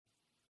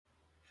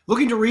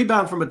Looking to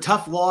rebound from a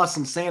tough loss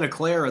in Santa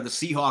Clara, the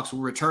Seahawks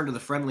will return to the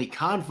friendly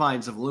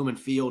confines of Lumen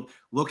Field,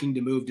 looking to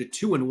move to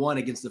 2-1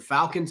 against the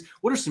Falcons.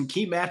 What are some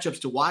key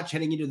matchups to watch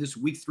heading into this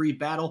Week 3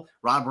 battle?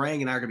 Rob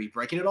Rang and I are going to be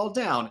breaking it all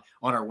down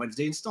on our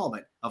Wednesday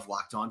installment of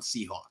Locked On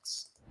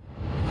Seahawks.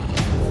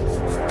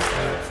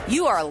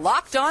 You are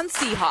Locked On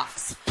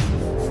Seahawks,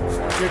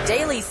 your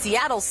daily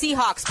Seattle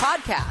Seahawks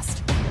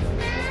podcast.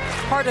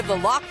 Part of the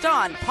Locked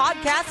On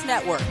Podcast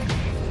Network,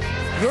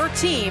 your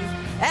team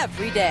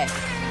every day.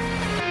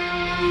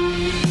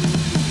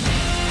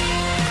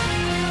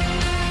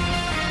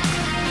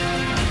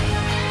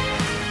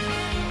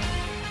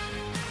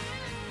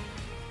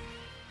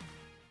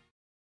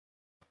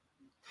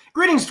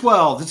 Greetings,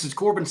 12. This is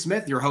Corbin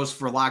Smith, your host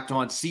for Locked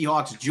On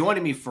Seahawks.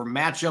 Joining me for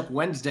Matchup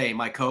Wednesday,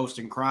 my co-host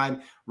in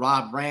crime,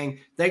 Rob Rang.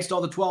 Thanks to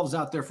all the 12s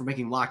out there for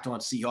making Locked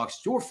On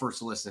Seahawks your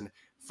first listen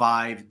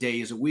 5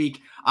 days a week.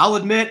 I'll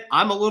admit,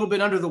 I'm a little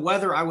bit under the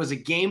weather. I was a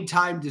game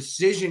time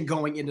decision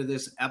going into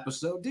this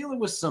episode, dealing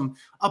with some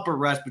upper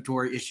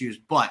respiratory issues,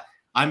 but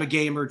I'm a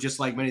gamer just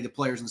like many of the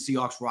players in the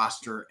Seahawks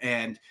roster.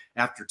 And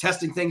after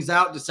testing things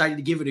out, decided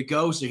to give it a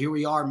go. So here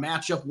we are,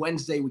 Matchup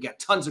Wednesday. We got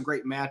tons of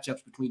great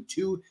matchups between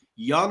two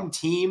young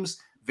teams,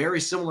 very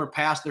similar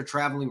past. They're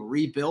traveling,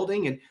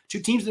 rebuilding, and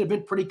two teams that have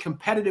been pretty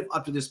competitive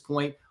up to this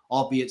point,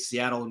 albeit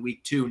Seattle in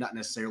week 2, not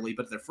necessarily,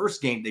 but their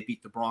first game, they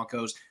beat the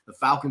Broncos. The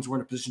Falcons were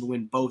in a position to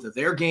win both of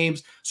their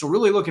games. So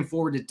really looking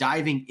forward to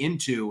diving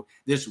into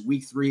this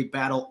week 3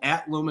 battle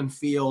at Lumen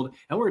Field.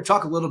 And we're going to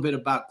talk a little bit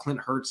about Clint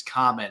Hurtt's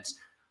comments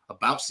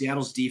about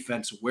Seattle's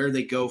defense, where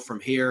they go from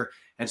here.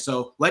 And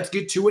so let's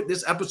get to it.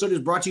 This episode is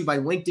brought to you by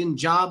LinkedIn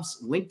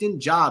Jobs. LinkedIn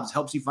Jobs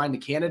helps you find the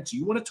candidates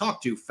you want to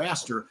talk to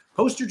faster.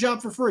 Post your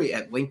job for free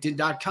at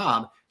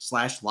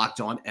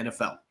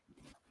linkedin.com/LockedOnNFL.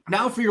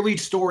 Now for your lead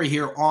story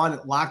here on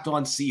Locked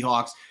On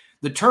Seahawks.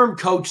 The term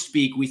coach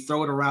speak, we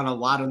throw it around a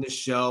lot on this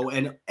show,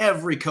 and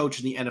every coach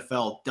in the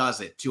NFL does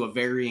it to a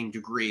varying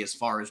degree as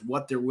far as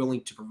what they're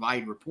willing to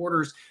provide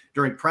reporters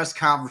during press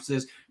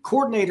conferences.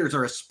 Coordinators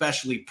are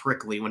especially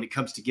prickly when it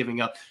comes to giving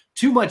up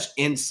too much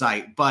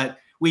insight, but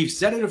we've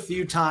said it a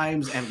few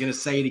times, and I'm going to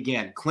say it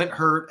again. Clint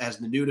Hurtt, as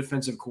the new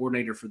defensive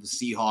coordinator for the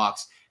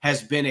Seahawks,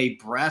 has been a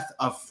breath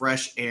of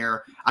fresh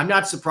air. I'm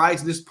not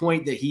surprised at this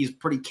point that he's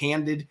pretty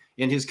candid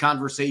in his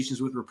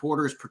conversations with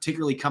reporters,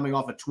 particularly coming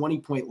off a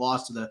 20-point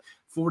loss to the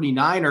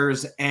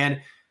 49ers.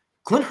 And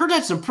Clint Hurtt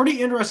had some pretty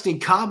interesting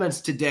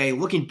comments today,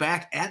 looking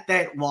back at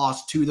that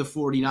loss to the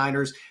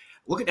 49ers.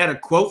 Looking at a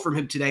quote from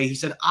him today, he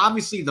said,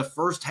 obviously the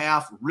first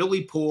half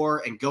really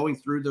poor and going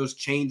through those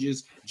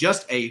changes,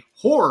 just a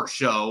horror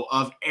show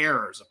of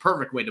errors. A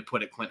perfect way to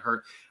put it, Clint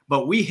Hurtt.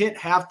 But we hit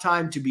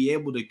halftime to be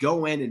able to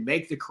go in and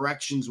make the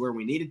corrections where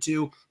we needed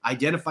to,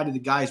 identify to the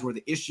guys where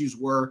the issues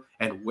were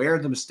and where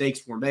the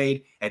mistakes were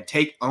made, and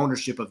take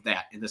ownership of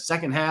that. In the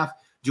second half,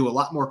 do a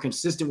lot more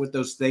consistent with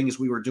those things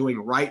we were doing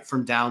right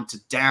from down to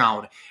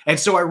down. And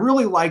so I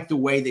really like the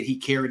way that he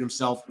carried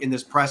himself in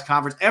this press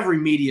conference. Every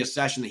media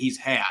session that he's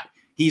had,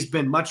 he's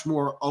been much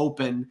more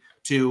open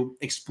to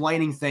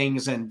explaining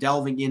things and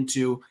delving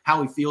into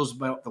how he feels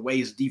about the way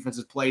his defense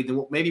is played than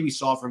what maybe we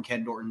saw from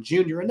Ken Norton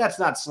Jr. And that's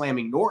not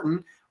slamming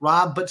Norton,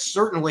 Rob, but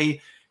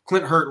certainly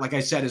Clint Hurtt, like I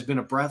said, has been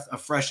a breath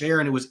of fresh air.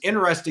 And it was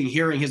interesting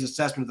hearing his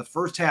assessment of the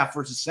first half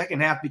versus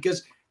second half,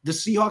 because the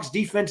Seahawks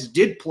defense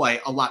did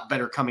play a lot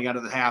better coming out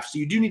of the half. So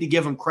you do need to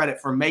give him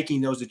credit for making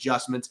those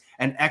adjustments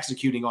and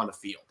executing on the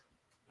field.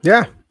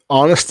 Yeah.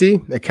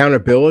 Honesty,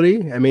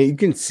 accountability. I mean, you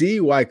can see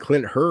why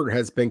Clint Hurtt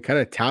has been kind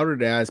of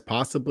touted as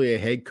possibly a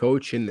head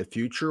coach in the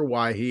future,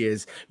 why he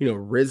has,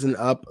 risen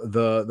up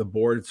the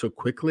board so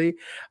quickly.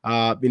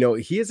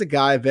 He is a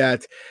guy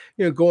that,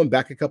 going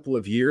back a couple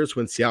of years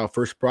when Seattle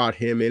first brought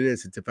him in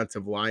as a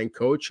defensive line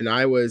coach, and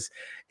I was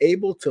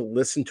able to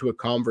listen to a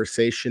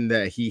conversation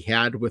that he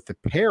had with the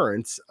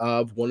parents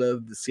of one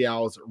of the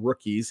Seattle's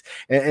rookies,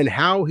 and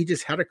how he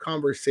just had a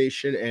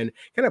conversation and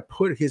kind of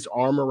put his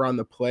arm around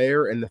the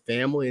player and the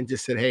family and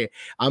just said, hey,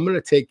 I'm going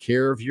to take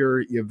care of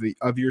your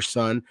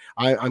son.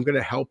 I'm going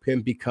to help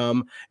him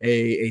become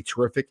a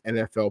terrific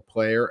NFL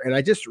player. And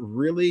I just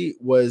really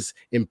was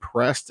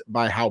impressed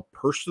by how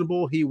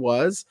personable he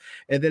was.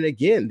 And then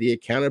again, the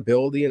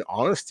accountability and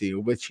honesty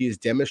which he is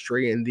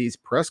demonstrating in these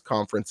press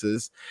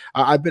conferences.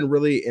 I've been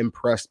really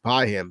impressed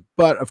by him.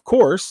 But of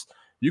course,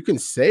 you can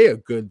say a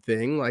good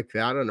thing like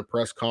that on a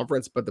press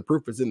conference, but the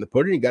proof is in the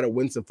pudding. You got to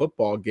win some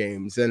football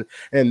games, and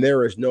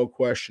there is no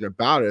question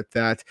about it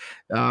that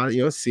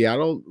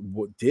Seattle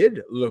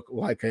did look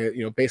like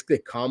basically a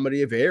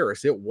comedy of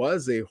errors. It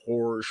was a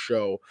horror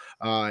show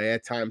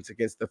at times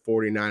against the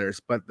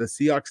 49ers, but the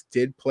Seahawks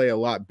did play a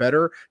lot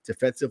better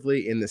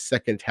defensively in the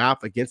second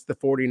half against the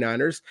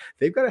 49ers.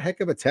 They've got a heck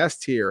of a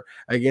test here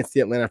against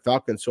the Atlanta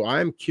Falcons, so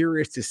I'm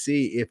curious to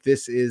see if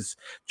this is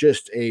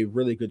just a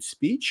really good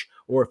speech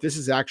or if this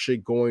is actually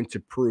going to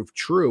prove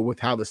true with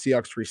how the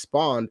Seahawks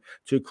respond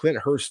to Clint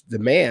Hurtt's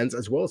demands,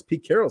 as well as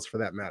Pete Carroll's for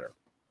that matter.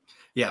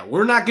 Yeah,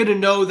 we're not going to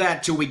know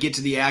that till we get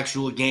to the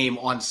actual game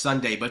on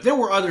Sunday. But there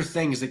were other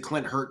things that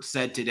Clint Hurt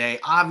said today.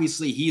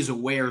 Obviously, he's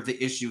aware of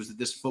the issues that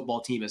this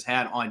football team has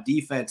had on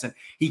defense, and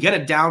he kind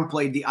of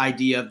downplayed the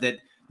idea that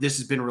this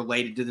has been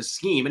related to the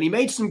scheme. And he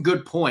made some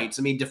good points.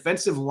 I mean,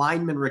 defensive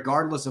linemen,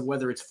 regardless of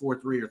whether it's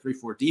 4-3 or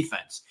 3-4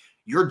 defense,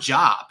 your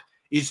job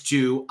is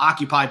to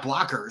occupy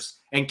blockers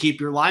and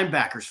keep your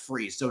linebackers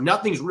free. So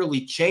nothing's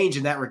really changed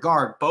in that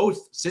regard.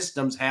 Both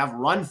systems have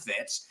run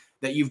fits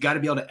that you've got to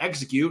be able to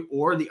execute,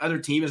 or the other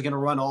team is going to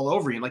run all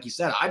over you. And like you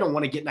said, I don't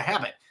want to get in the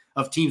habit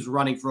of teams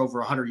running for over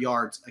 100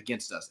 yards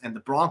against us. And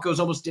the Broncos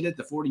almost did it.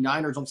 The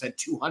 49ers almost had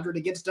 200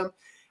 against them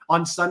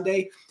on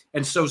Sunday.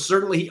 And so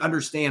certainly he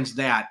understands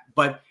that.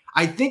 But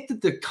I think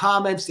that the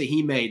comments that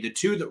he made, the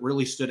two that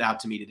really stood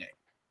out to me today,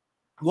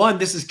 one,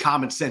 this is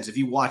common sense. If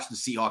you watch the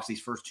Seahawks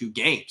these first two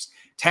games,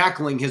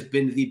 tackling has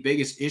been the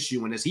biggest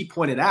issue. And as he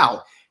pointed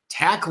out,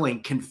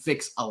 tackling can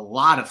fix a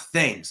lot of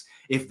things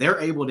if they're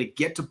able to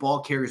get to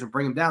ball carriers and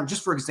bring them down.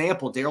 Just for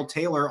example, Darrell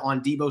Taylor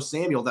on Deebo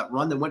Samuel, that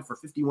run that went for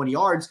 51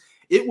 yards,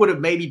 it would have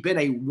maybe been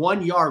a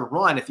 1-yard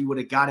run if he would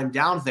have got him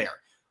down there.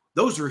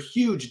 Those are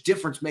huge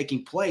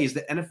difference-making plays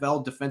that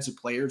NFL defensive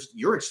players,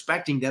 you're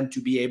expecting them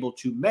to be able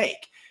to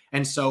make.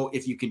 And so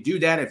if you can do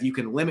that, if you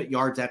can limit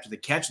yards after the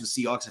catch, the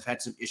Seahawks have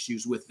had some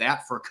issues with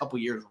that for a couple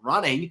years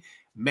running.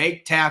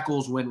 Make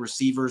tackles when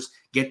receivers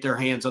get their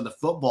hands on the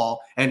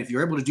football. And if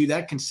you're able to do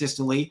that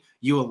consistently,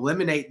 you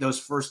eliminate those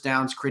first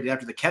downs created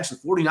after the catch. The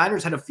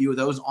 49ers had a few of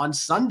those on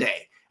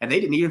Sunday, and they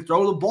didn't even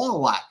throw the ball a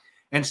lot.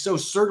 And so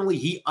certainly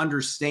he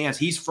understands.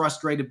 He's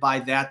frustrated by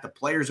that. The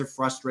players are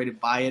frustrated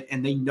by it,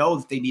 and they know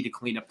that they need to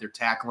clean up their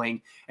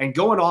tackling. And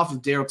going off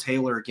of Darrell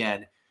Taylor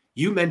again,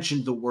 you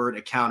mentioned the word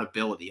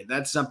accountability, and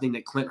that's something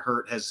that Clint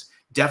Hurt has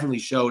definitely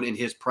showed in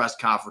his press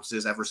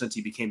conferences ever since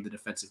he became the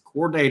defensive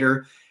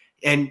coordinator.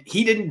 And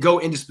he didn't go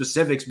into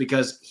specifics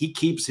because he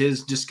keeps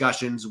his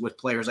discussions with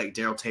players like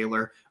Darrell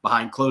Taylor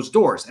behind closed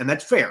doors. And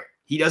that's fair.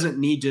 He doesn't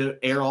need to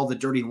air all the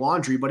dirty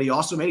laundry, but he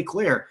also made it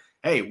clear,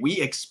 hey, we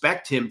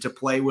expect him to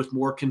play with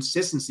more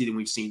consistency than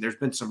we've seen. There's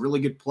been some really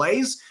good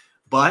plays,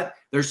 but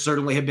there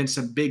certainly have been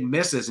some big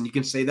misses. And you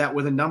can say that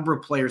with a number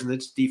of players in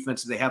this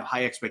defense that they have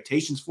high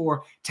expectations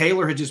for.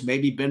 Taylor had just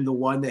maybe been the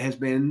one that has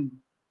been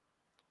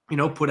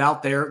put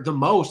out there the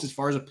most as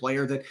far as a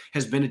player that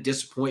has been a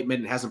disappointment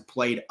and hasn't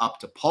played up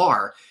to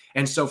par.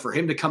 And so for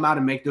him to come out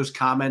and make those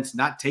comments,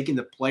 not taking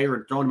the player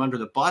and throwing him under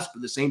the bus, but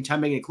at the same time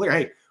making it clear,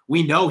 hey,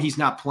 we know he's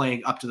not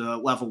playing up to the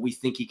level we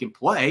think he can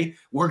play.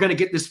 We're going to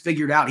get this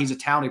figured out. He's a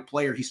talented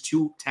player. He's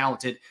too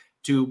talented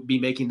to be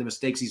making the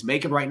mistakes he's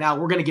making right now.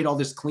 We're going to get all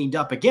this cleaned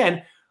up.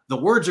 Again, the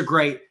words are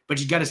great, but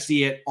you got to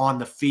see it on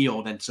the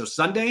field. And so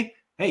Sunday,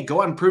 hey,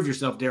 go out and prove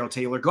yourself, Darrell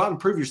Taylor. Go out and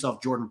prove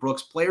yourself, Jordan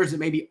Brooks. Players that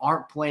maybe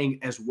aren't playing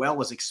as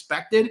well as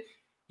expected,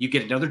 you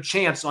get another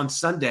chance on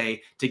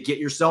Sunday to get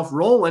yourself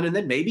rolling, and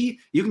then maybe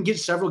you can get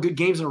several good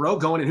games in a row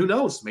going, and who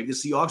knows, maybe the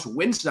Seahawks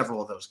win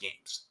several of those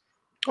games.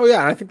 Oh,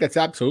 yeah, I think that's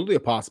absolutely a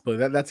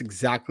possibility. That's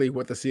exactly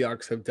what the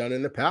Seahawks have done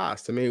in the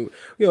past. I mean,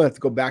 you don't have to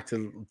go back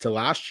to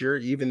last year,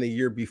 even the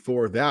year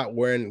before that,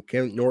 when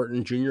Ken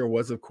Norton Jr.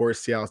 was, of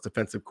course, Seattle's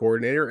defensive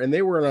coordinator, and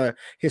they were on a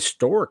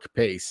historic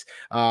pace.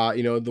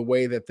 The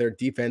way that their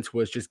defense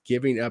was just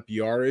giving up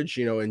yardage,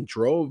 in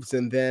droves,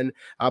 and then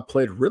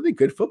played really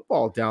good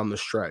football down the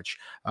stretch.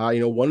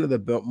 One of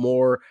the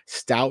more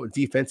stout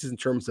defenses in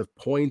terms of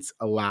points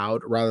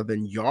allowed rather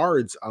than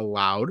yards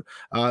allowed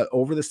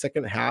over the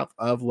second half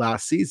of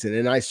last season.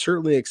 And I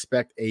certainly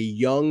expect a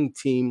young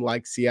team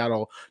like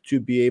Seattle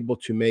to be able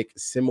to make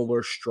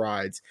similar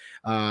strides,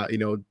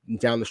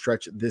 down the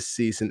stretch this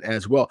season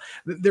as well.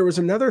 There was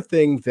another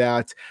thing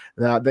that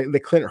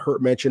Clint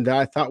Hurt mentioned that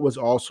I thought was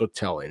also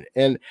telling.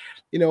 And,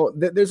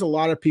 there's a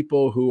lot of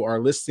people who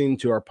are listening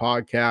to our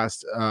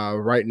podcast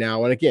right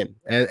now. And again,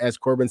 as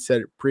Corbin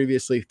said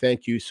previously,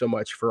 thank you so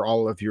much for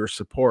all of your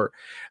support.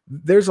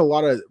 There's a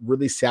lot of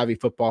really savvy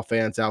football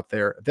fans out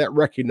there that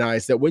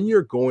recognize that when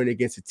you're going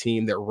against a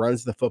team that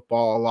runs the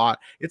football a lot,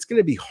 it's going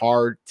to be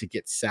hard to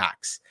get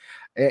sacks.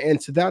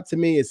 And so that to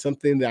me is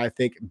something that I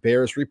think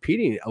bears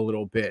repeating a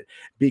little bit,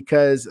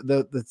 because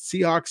the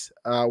Seahawks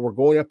were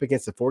going up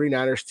against the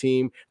 49ers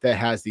team that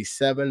has these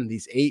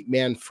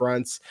 8-man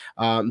fronts,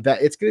 that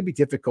it's going to be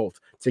difficult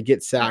to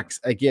get sacks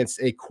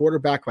against a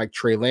quarterback like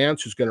Trey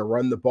Lance, who's going to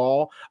run the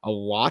ball a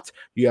lot.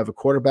 You have a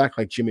quarterback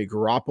like Jimmy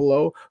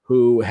Garoppolo,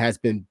 who has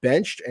been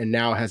benched and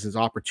now has his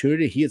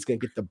opportunity. He is going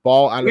to get the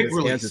ball out of his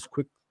hands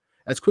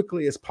as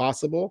quickly as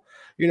possible,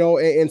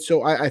 and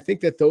so I think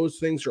that those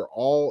things are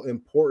all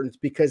important,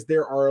 because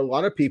there are a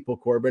lot of people,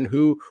 Corbin,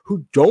 who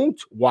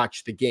don't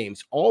watch the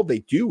games. All they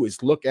do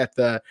is look at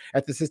the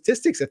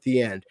statistics at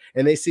the end,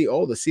 and they see,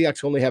 oh, the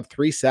Seahawks only have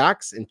 3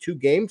 sacks in 2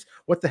 games.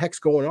 What the heck's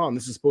going on?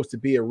 This is supposed to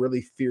be a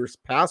really fierce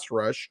pass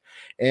rush,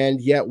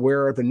 and yet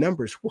where are the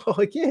numbers? Well,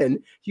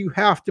 again, you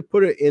have to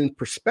put it in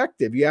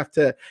perspective. You have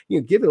to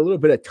give it a little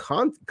bit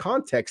of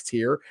context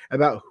here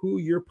about who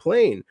you're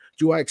playing.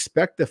 Do I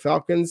expect the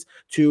Falcons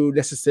to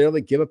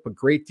necessarily give up a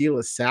great deal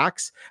of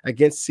sacks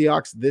against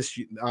Seahawks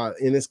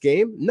in this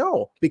game?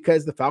 No,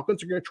 because the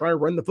Falcons are going to try to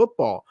run the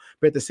football.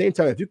 But at the same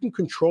time, if you can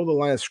control the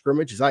line of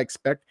scrimmage, as I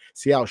expect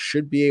Seattle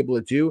should be able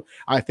to do,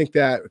 I think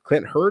that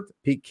Clint Hurtt,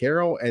 Pete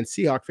Carroll, and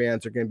Seahawk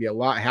fans are going to be a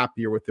lot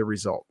happier with the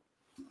result.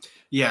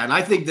 Yeah, and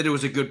I think that it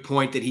was a good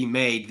point that he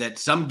made that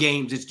some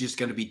games it's just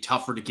going to be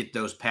tougher to get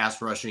those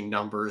pass rushing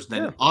numbers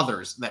than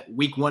others. That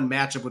week 1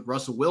 matchup with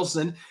Russell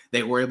Wilson,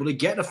 they were able to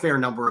get a fair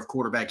number of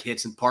quarterback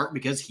hits in part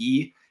because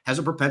he has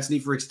a propensity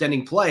for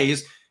extending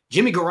plays.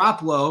 Jimmy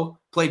Garoppolo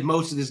played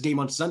most of this game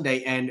on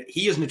Sunday, and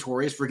he is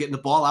notorious for getting the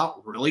ball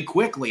out really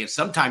quickly and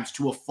sometimes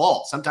to a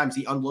fault. Sometimes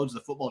he unloads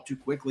the football too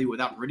quickly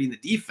without reading the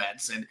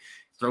defense and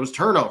throws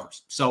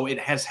turnovers. So it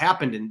has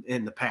happened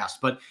in the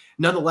past. But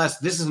nonetheless,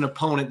 this is an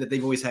opponent that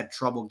they've always had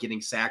trouble getting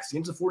sacks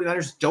against. The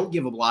 49ers don't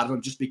give up a lot of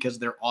them just because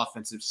of their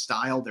offensive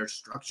style, their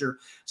structure.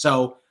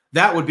 So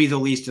that would be the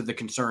least of the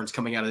concerns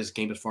coming out of this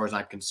game as far as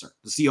I'm concerned.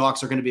 The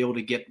Seahawks are going to be able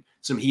to get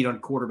some heat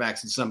on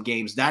quarterbacks in some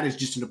games. That is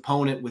just an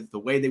opponent with the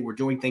way they were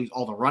doing things,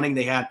 all the running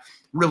they had,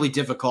 really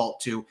difficult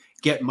to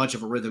get much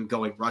of a rhythm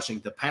going rushing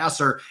the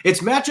passer.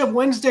 It's Matchup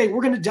Wednesday.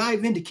 We're going to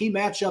dive into key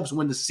matchups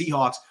when the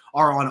Seahawks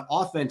are on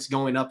offense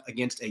going up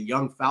against a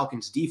young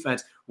Falcons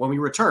defense when we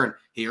return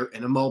here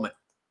in a moment.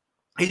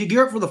 As you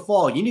gear up for the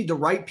fall, you need the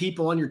right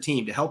people on your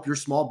team to help your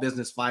small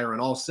business fire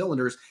on all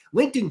cylinders.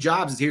 LinkedIn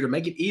Jobs is here to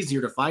make it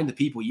easier to find the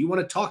people you want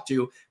to talk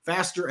to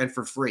faster and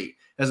for free.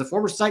 As a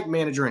former site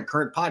manager and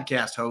current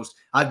podcast host,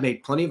 I've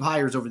made plenty of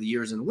hires over the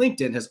years, and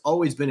LinkedIn has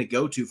always been a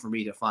go-to for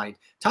me to find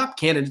top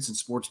candidates in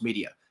sports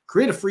media.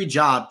 Create a free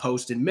job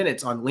post in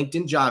minutes on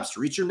LinkedIn Jobs to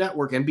reach your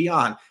network and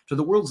beyond to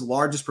the world's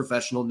largest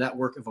professional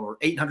network of over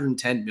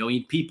 810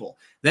 million people.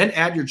 Then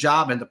add your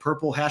job and the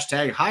purple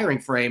hashtag hiring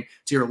frame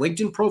to your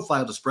LinkedIn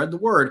profile to spread the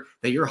word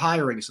that you're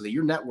hiring so that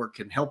your network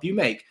can help you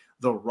make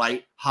the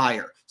right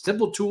hire.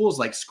 Simple tools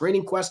like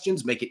screening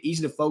questions make it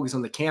easy to focus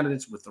on the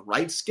candidates with the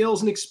right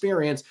skills and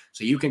experience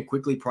so you can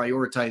quickly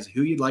prioritize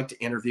who you'd like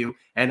to interview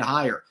and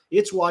hire.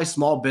 It's why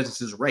small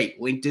businesses rate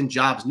LinkedIn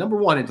Jobs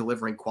 #1 in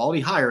delivering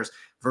quality hires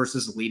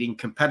versus leading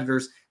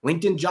competitors.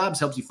 LinkedIn Jobs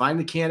helps you find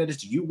the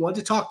candidates you want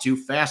to talk to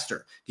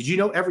faster. Did you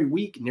know every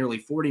week, nearly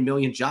 40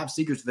 million job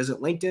seekers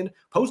visit LinkedIn?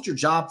 Post your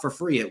job for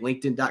free at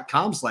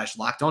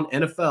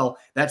linkedin.com/LockedOnNFL.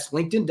 That's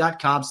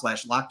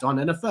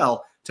linkedin.com/LockedOnNFL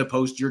to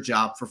post your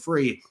job for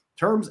free.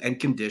 Terms and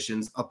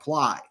conditions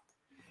apply.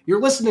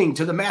 You're listening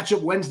to the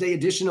Matchup Wednesday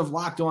edition of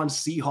Locked On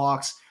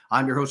Seahawks.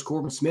 I'm your host,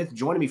 Corbin Smith.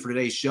 Joining me for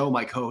today's show,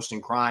 my co-host in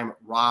crime,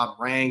 Rob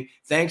Rang.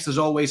 Thanks, as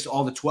always, to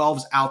all the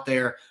 12s out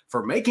there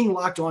for making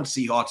Locked On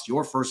Seahawks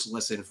your first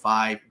listen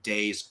 5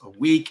 days a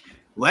week.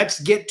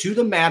 Let's get to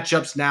the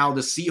matchups now.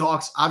 The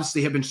Seahawks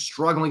obviously have been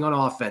struggling on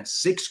offense.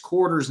 6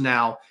 quarters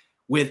now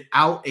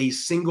without a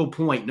single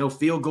point. No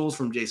field goals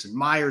from Jason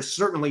Myers.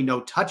 Certainly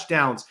no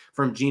touchdowns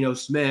from Geno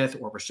Smith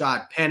or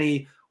Rashad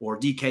Penny or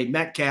DK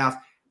Metcalf.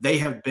 They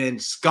have been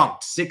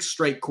skunked 6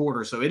 straight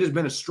quarters. So it has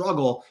been a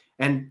struggle.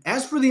 And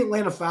as for the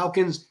Atlanta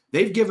Falcons,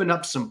 they've given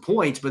up some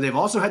points, but they've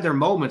also had their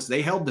moments.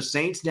 They held the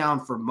Saints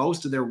down for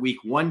most of their week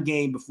 1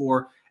 game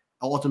before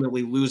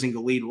ultimately losing the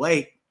lead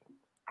late.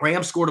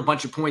 Rams scored a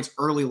bunch of points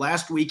early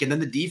last week, and then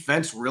the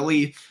defense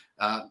really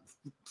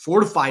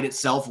fortified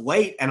itself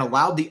late and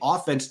allowed the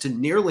offense to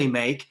nearly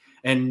make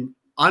an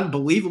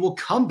unbelievable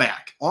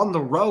comeback on the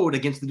road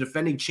against the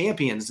defending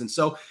champions. And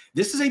so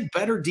this is a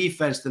better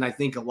defense than I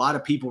think a lot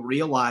of people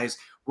realize.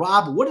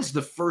 Rob, what is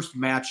the first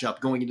matchup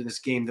going into this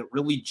game that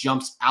really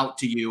jumps out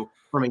to you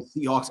from a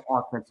Seahawks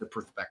offensive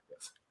perspective?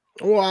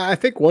 Well, I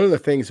think one of the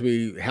things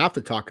we have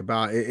to talk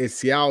about is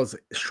Seattle's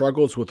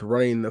struggles with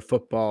running the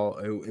football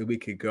a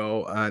week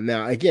ago.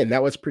 Now, again,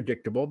 that was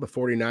predictable. The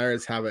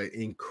 49ers have an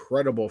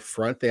incredible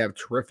front. They have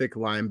terrific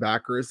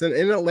linebackers, and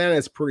Atlanta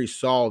is pretty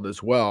solid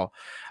as well.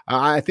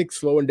 I think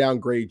slowing down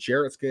Grady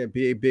Jarrett's going to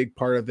be a big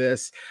part of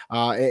this.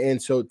 And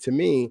so to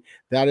me,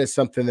 that is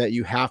something that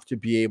you have to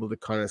be able to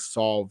kind of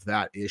solve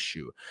that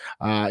issue.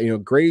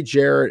 Grady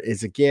Jarrett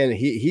is, again,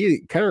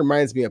 he kind of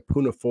reminds me of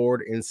Poona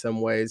Ford in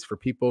some ways. For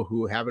people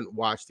who haven't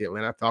watched the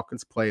Atlanta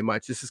Falcons play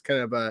much, this is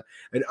kind of an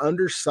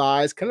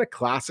undersized, kind of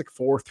classic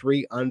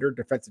 4-3 under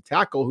defensive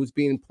tackle who's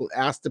being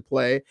asked to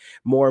play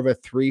more of a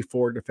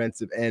 3-4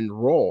 defensive end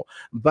role.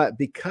 But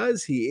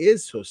because he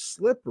is so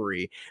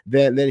slippery,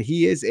 then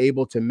he is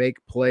able to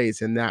make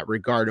plays in that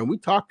regard. And we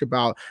talked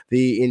about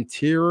the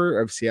interior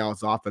of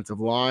Seattle's offensive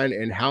line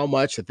and how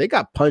much that they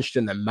got punched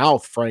in the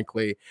mouth,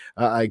 frankly,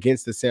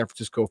 against the San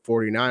Francisco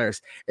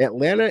 49ers.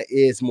 Atlanta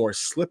is more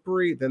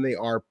slippery than they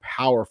are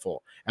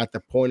powerful at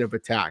the point of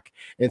attack.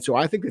 And so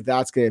I think that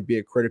that's going to be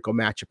a critical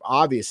matchup.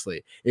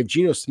 Obviously, if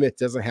Geno Smith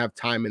doesn't have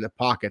time in the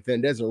pocket, then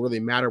it doesn't really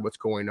matter what's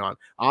going on.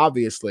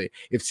 Obviously,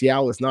 if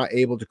Seattle is not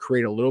able to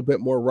create a little bit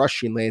more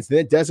rushing lanes, then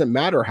it doesn't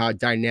matter how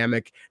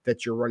dynamic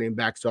that your running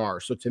backs are.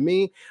 So to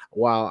me,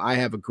 while I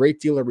have a great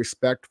deal of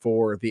respect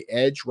for the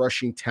edge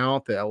rushing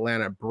talent that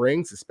Atlanta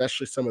brings,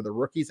 especially some of the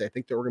rookies I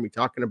think that we're going to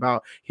be talking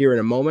about here in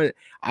a moment,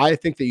 I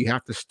think that you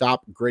have to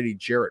stop Grady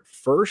Jarrett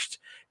first.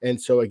 And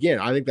so again,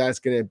 I think that's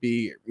going to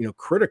be,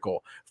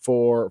 critical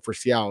for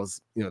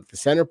Seattle's, the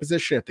center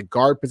position, at the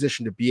guard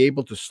position, to be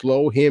able to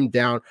slow him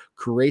down,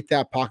 create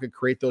that pocket,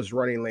 create those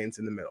running lanes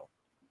in the middle.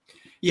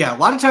 Yeah, a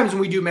lot of times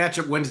when we do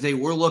Matchup Wednesday,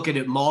 we're looking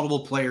at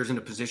multiple players in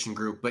a position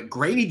group. But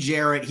Grady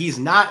Jarrett, he's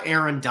not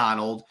Aaron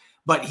Donald,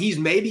 but he's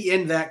maybe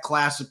in that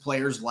class of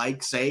players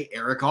like, say,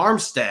 Eric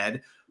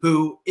Armstead,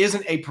 who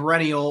isn't a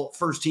perennial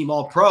first-team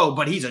All-Pro,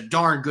 but he's a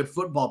darn good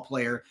football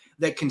player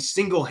that can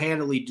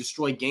single-handedly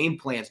destroy game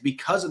plans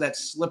because of that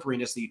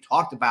slipperiness that you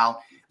talked about,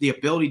 the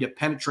ability to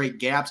penetrate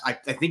gaps. I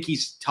think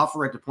he's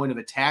tougher at the point of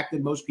attack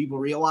than most people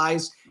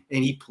realize,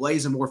 and he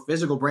plays a more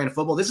physical brand of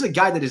football. This is a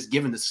guy that has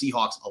given the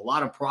Seahawks a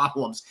lot of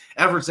problems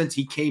ever since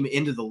he came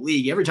into the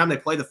league. Every time they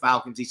play the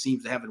Falcons, he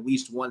seems to have at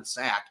least one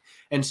sack.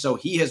 And so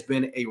he has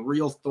been a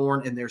real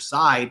thorn in their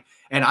side.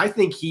 And I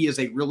think he is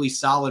a really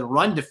solid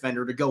run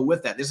defender to go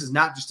with that. This is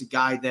not just a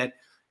guy that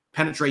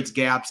penetrates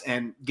gaps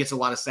and gets a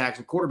lot of sacks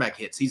and quarterback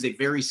hits. He's a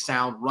very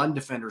sound run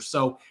defender.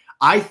 So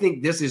I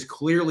think this is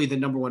clearly the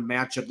number one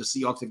matchup the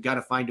Seahawks have got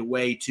to find a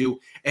way to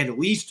at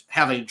least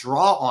have a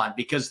draw on,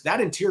 because that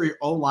interior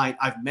O-line,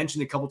 I've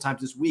mentioned a couple times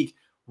this week,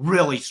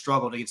 really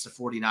struggled against the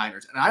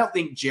 49ers. And I don't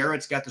think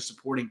Jarrett's got the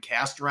supporting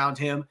cast around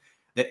him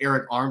that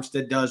Eric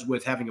Armstead does,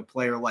 with having a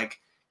player like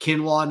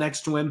Kinlaw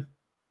next to him,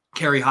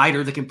 Kerry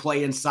Hyder that can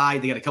play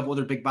inside. They got a couple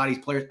other big bodies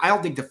players. I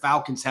don't think the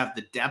Falcons have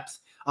the depth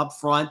up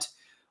front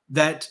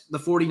that the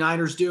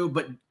 49ers do,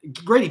 but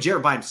Grady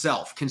Jarrett by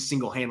himself can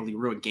single-handedly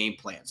ruin game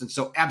plans. And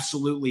so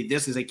absolutely,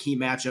 this is a key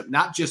matchup,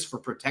 not just for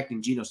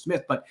protecting Geno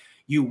Smith, but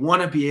you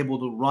want to be able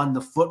to run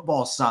the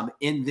football some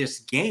in this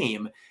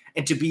game.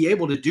 And to be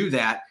able to do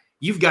that,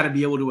 you've got to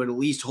be able to at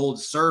least hold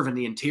serve in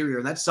the interior.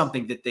 And that's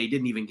something that they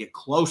didn't even get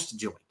close to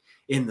doing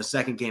in the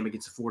second game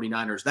against the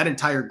 49ers. That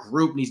entire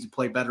group needs to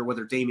play better,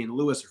 whether Damian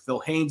Lewis or Phil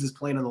Haynes is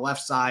playing on the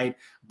left side.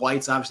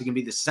 White's obviously going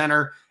to be the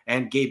center,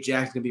 and Gabe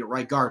Jackson's going to be a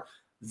right guard.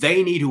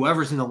 They need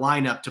whoever's in the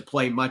lineup to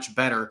play much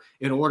better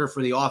in order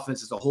for the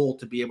offense as a whole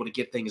to be able to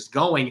get things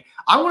going.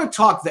 I want to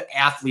talk the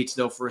athletes,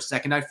 though, for a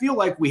second. I feel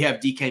like we have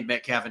DK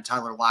Metcalf and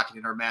Tyler Lockett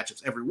in our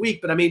matchups every week,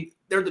 but I mean,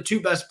 they're the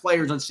two best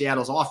players on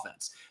Seattle's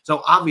offense.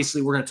 So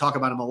obviously we're going to talk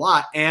about them a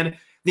lot. And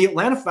the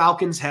Atlanta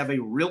Falcons have a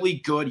really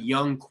good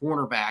young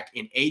cornerback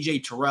in A.J.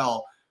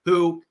 Terrell,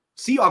 who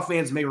Seahawks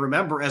fans may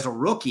remember as a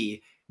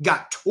rookie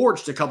got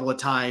torched a couple of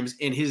times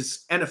in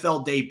his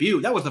NFL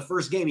debut. That was the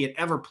first game he had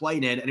ever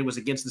played in, and it was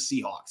against the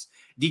Seahawks.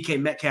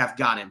 DK Metcalf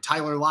got him.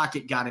 Tyler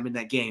Lockett got him in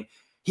that game.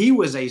 He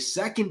was a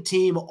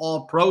second-team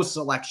All-Pro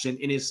selection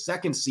in his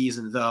second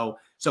season, though,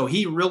 so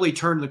he really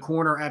turned the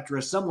corner after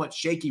a somewhat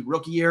shaky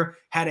rookie year,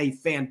 had a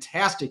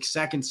fantastic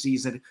second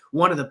season,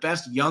 one of the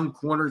best young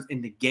corners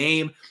in the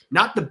game.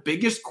 Not the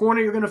biggest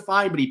corner you're going to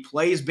find, but he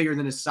plays bigger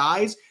than his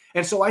size.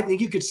 And so I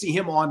think you could see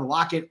him on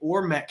Lockett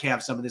or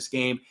Metcalf some of this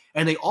game.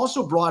 And they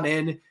also brought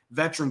in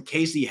veteran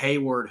Casey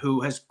Hayward, who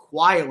has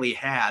quietly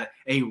had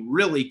a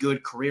really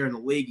good career in the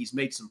league. He's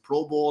made some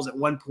Pro Bowls. At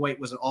one point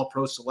was an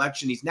All-Pro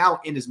selection. He's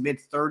now in his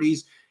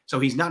mid-30s, so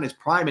he's not in his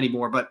prime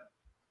anymore. But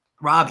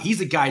Rob,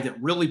 he's a guy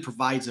that really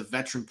provides a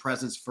veteran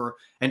presence for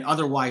an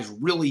otherwise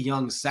really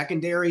young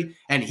secondary.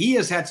 And he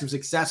has had some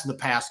success in the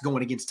past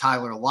going against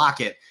Tyler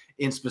Lockett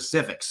in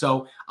specific.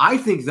 So I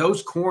think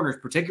those corners,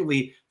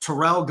 particularly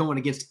Terrell going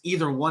against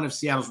either one of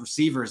Seattle's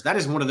receivers, that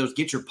is one of those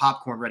get your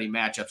popcorn ready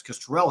matchups, because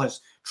Terrell has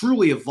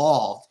truly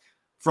evolved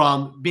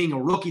from being a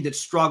rookie that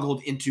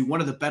struggled into one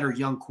of the better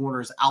young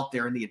corners out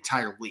there in the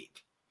entire league.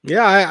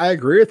 Yeah, I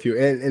agree with you.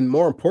 And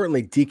more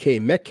importantly,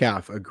 DK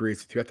Metcalf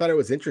agrees with you. I thought it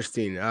was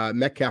interesting.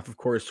 Metcalf, of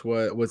course,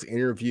 was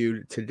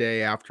interviewed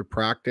today after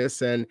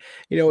practice. And,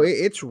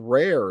 it's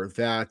rare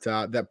that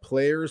that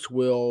players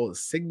will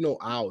signal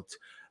out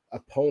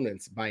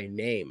opponents by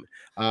name.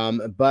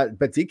 But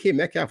DK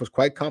Metcalf was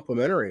quite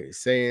complimentary,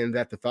 saying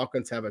that the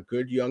Falcons have a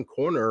good young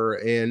corner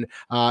in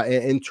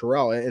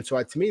Terrell. And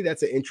so to me,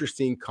 that's an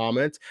interesting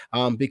comment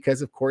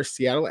because, of course,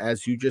 Seattle,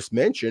 as you just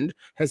mentioned,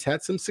 has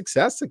had some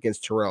success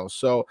against Terrell.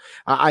 So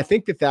I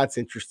think that that's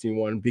an interesting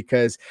one,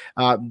 because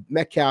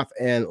Metcalf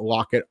and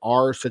Lockett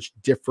are such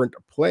different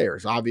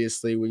players.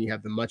 Obviously, when you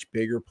have the much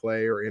bigger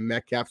player in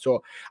Metcalf.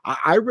 So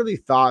I really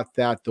thought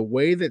that the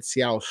way that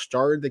Seattle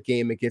started the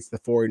game against the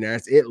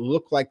 49ers, it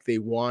looked like they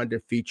wanted to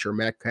feature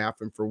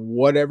Metcalf, and for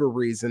whatever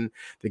reason,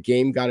 the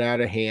game got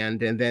out of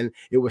hand. And then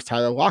it was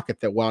Tyler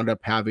Lockett that wound up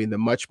having the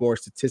much more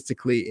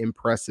statistically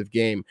impressive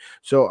game.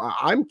 So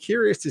I'm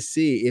curious to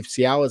see if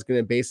Seattle is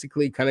going to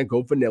basically kind of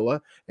go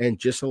vanilla and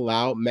just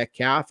allow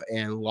Metcalf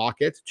and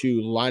Lockett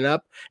to line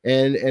up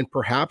and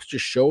perhaps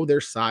just show their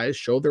size,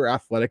 show their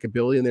athletic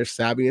ability and their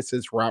savviness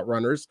as route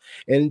runners,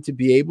 and to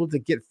be able to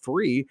get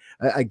free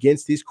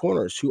against these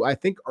corners, who I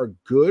think are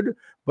good,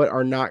 but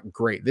are not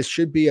great. This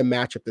should be a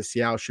matchup that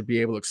Seattle should be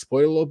able to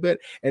exploit a little bit.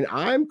 And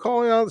I'm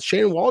calling out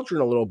Shane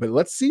Waldron a little bit.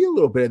 Let's see a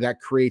little bit of that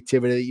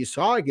creativity that you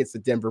saw against the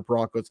Denver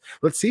Broncos.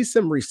 Let's see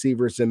some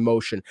receivers in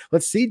motion.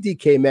 Let's see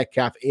DK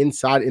Metcalf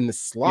inside in the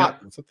slot.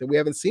 Yep. Something we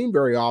haven't seen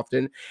very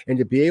often. And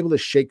to be able to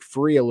shake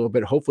free a little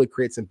bit, hopefully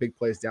create some big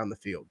plays down the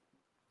field.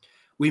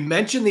 We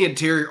mentioned the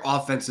interior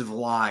offensive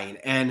line,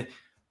 and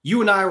you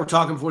and I were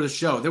talking before the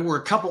show. There were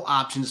a couple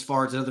options as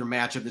far as another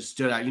matchup that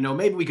stood out.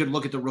 Maybe we could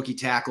look at the rookie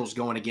tackles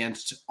going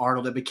against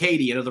Arnold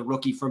Ebiketie, another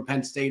rookie from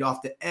Penn State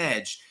off the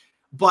edge.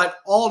 But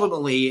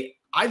ultimately,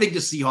 I think the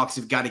Seahawks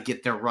have got to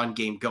get their run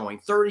game going.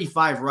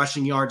 35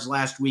 rushing yards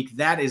last week.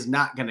 That is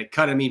not going to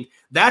cut. I mean,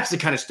 that's the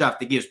kind of stuff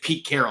that gives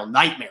Pete Carroll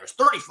nightmares.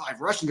 35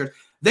 rushing yards.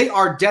 They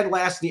are dead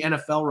last in the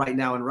NFL right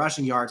now in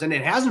rushing yards, and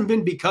it hasn't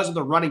been because of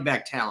the running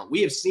back talent.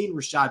 We have seen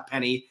Rashad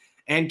Penny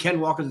and Ken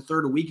Walker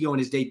III a week ago in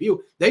his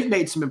debut. They've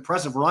made some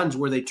impressive runs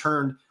where they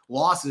turned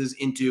losses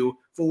into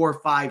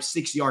 4, 5,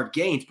 6 yard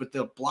gains, but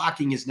the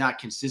blocking has not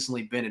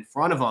consistently been in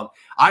front of them.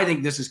 I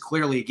think this is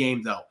clearly a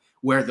game, though,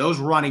 where those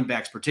running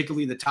backs,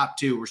 particularly the top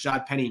two,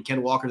 Rashad Penny and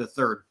Ken Walker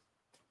III,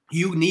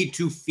 you need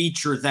to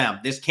feature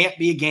them. This can't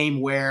be a game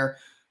where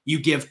you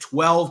give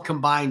 12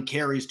 combined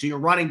carries to your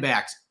running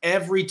backs.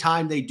 Every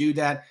time they do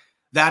that,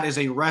 that is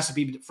a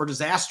recipe for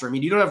disaster. I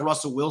mean, you don't have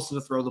Russell Wilson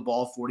to throw the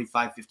ball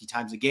 45, 50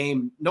 times a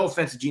game. No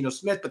offense to Geno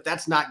Smith, but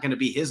that's not going to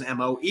be his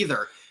MO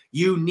either.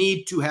 You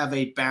need to have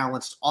a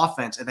balanced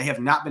offense, and they have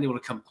not been able to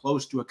come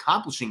close to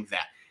accomplishing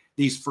that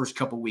these first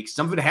couple of weeks.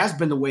 Some of it has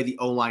been the way the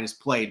O-line is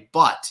played,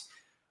 but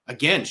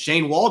again,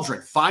 Shane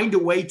Waldron, find a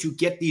way to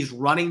get these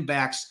running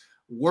backs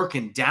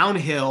working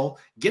downhill,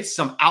 get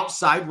some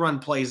outside run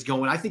plays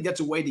going. I think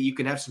that's a way that you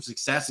can have some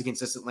success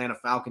against this Atlanta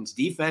Falcons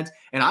defense.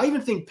 And I even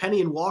think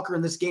Penny and Walker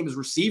in this game as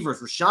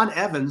receivers. Rashaan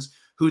Evans,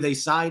 who they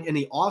signed in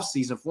the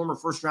offseason, former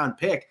first-round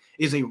pick,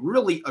 is a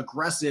really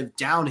aggressive,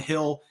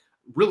 downhill,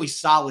 really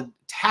solid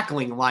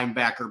tackling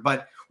linebacker.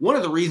 But one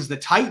of the reasons the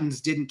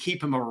Titans didn't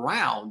keep him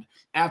around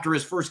after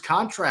his first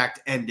contract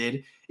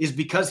ended is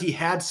because he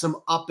had some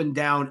up and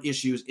down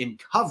issues in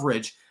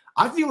coverage.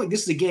 I feel like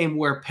this is a game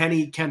where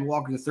Penny, Ken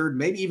Walker III,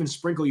 maybe even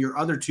sprinkle your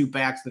other two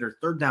backs that are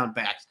third down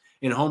backs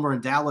in Homer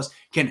and Dallas,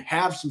 can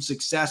have some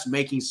success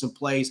making some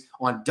plays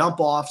on dump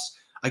offs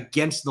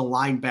against the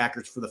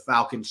linebackers for the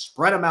Falcons.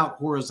 Spread them out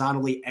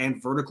horizontally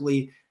and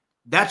vertically.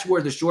 That's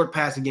where the short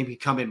passing game can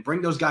come in.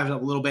 Bring those guys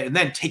up a little bit and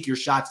then take your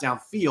shots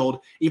downfield,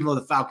 even though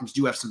the Falcons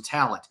do have some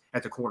talent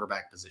at the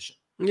cornerback position.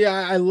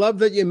 Yeah, I love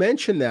that you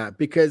mentioned that,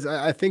 because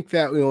I think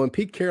that, when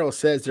Pete Carroll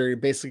says they're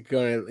basically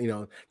going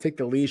to, take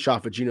the leash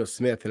off of Geno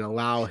Smith and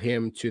allow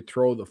him to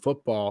throw the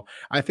football,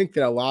 I think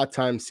that a lot of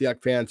times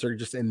Seahawks fans are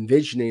just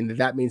envisioning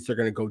that means they're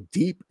going to go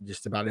deep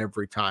just about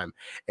every time.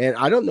 And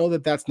I don't know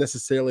that that's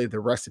necessarily the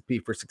recipe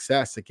for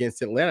success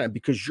against Atlanta,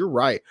 because you're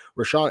right.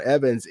 Rashaan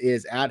Evans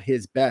is at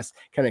his best,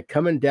 kind of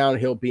coming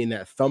downhill, being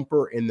that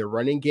thumper in the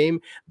running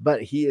game,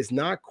 but he is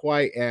not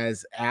quite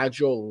as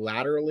agile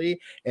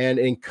laterally and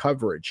in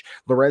coverage.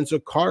 Lorenzo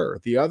Carter,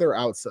 the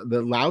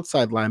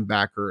outside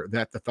linebacker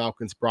that the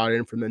Falcons brought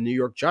in from the New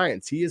York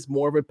Giants, he is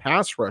more of a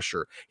pass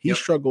rusher. He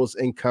struggles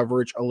in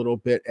coverage a little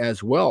bit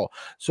as well.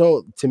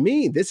 So to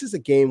me, this is a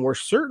game where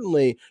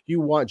certainly you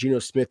want Geno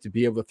Smith to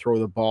be able to throw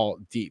the ball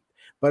deep.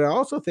 But I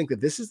also think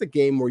that this is the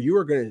game where you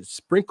are going to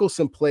sprinkle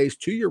some plays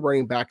to your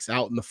running backs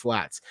out in the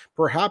flats,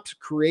 perhaps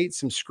create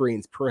some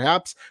screens,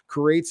 perhaps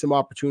create some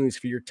opportunities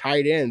for your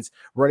tight ends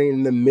running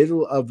in the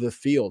middle of the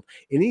field.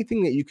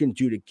 Anything that you can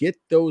do to get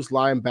those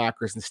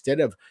linebackers, instead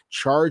of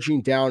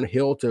charging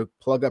downhill to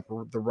plug up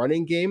the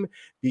running game,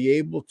 be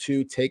able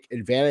to take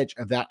advantage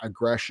of that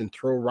aggression,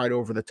 throw right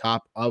over the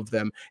top of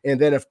them. And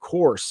then, of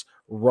course,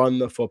 run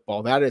the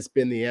football. That has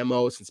been the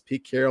MO since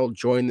Pete Carroll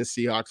joined the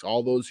Seahawks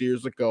all those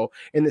years ago.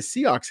 And the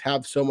Seahawks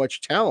have so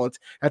much talent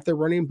at the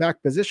running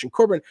back position.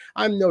 Corbin,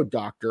 I'm no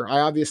doctor.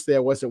 I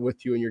wasn't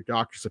with you in your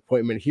doctor's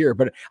appointment here,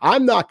 but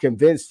I'm not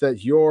convinced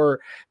that you're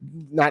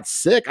not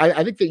sick.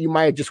 I think that you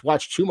might have just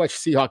watched too much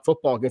Seahawk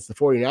football against the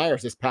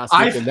 49ers this past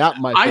week. And that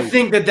might I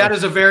think that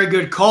is a very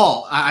good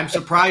call. I'm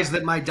surprised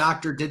that my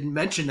doctor didn't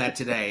mention that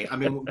today. I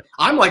mean,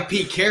 I'm like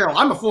Pete Carroll.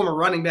 I'm a former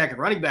running back and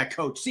running back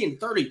coach. Seeing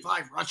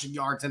 35 rushing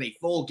yards in a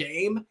full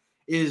game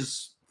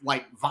is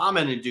like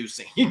vomit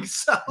inducing.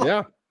 So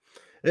yeah.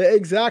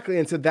 Exactly.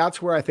 And so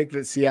that's where I think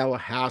that Seattle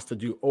has to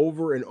do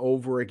over and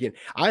over again.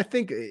 I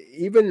think,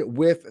 even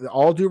with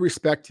all due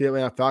respect to the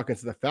Atlanta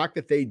Falcons, the fact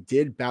that they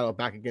did battle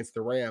back against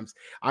the Rams,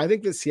 I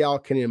think that Seattle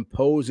can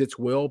impose its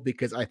will,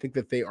 because I think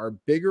that they are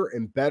bigger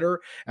and better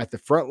at the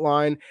front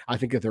line. I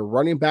think that their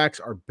running backs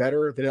are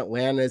better than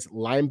Atlanta's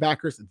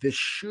linebackers. This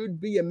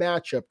should be a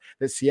matchup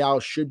that Seattle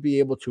should be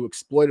able to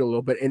exploit a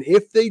little bit. And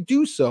if they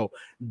do so,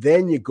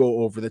 then you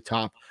go over the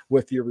top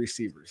with your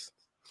receivers.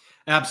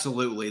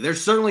 Absolutely. There's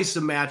certainly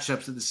some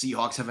matchups that the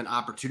Seahawks have an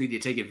opportunity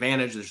to take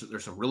advantage.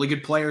 There's some really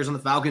good players on the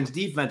Falcons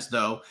defense,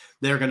 though.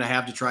 They're going to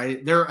have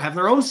to have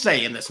their own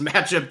say in this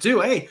matchup,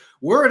 too. Hey,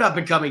 we're an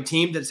up-and-coming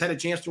team that's had a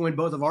chance to win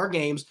both of our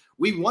games.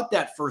 We want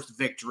that first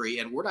victory,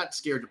 and we're not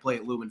scared to play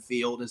at Lumen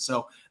Field. And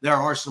so there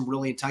are some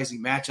really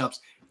enticing matchups.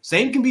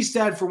 Same can be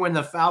said for when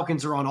the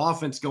Falcons are on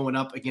offense going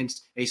up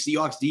against a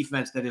Seahawks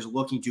defense that is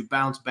looking to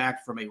bounce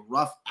back from a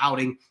rough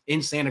outing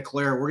in Santa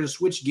Clara. We're going to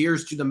switch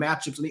gears to the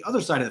matchups on the other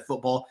side of the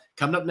football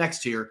coming up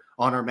next here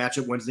on our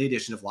Matchup Wednesday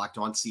edition of Locked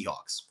On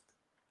Seahawks.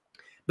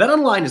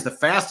 BetOnline is the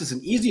fastest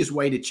and easiest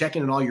way to check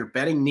in on all your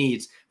betting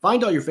needs.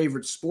 Find all your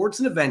favorite sports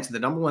and events at the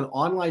 #1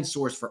 online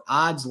source for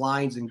odds,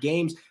 lines, and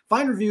games.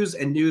 Find reviews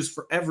and news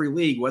for every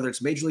league, whether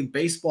it's Major League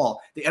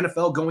Baseball, the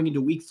NFL going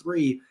into Week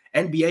 3,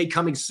 NBA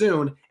coming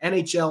soon,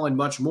 NHL, and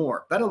much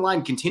more.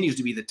 BetOnline continues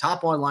to be the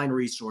top online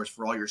resource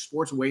for all your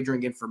sports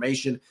wagering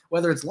information,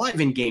 whether it's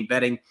live in-game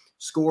betting,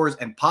 scores,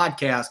 and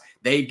podcasts.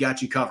 They've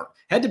got you covered.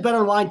 Head to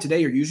BetOnline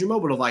today or use your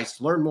mobile device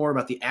to learn more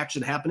about the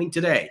action happening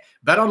today.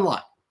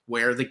 BetOnline,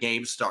 where the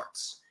game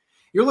starts.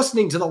 You're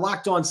listening to the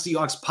Locked On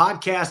Seahawks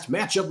podcast,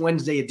 Matchup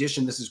Wednesday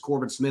edition. This is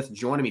Corbin Smith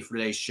joining me for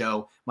today's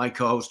show. My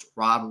co-host,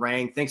 Rob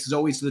Rang. Thanks as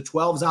always to the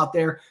 12s out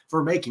there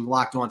for making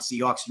Locked On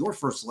Seahawks your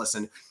first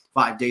listen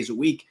 5 days a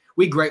week.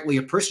 We greatly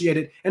appreciate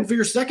it. And for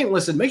your second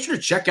listen, make sure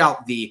to check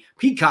out the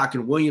Peacock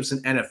and Williamson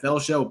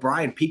NFL show.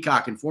 Brian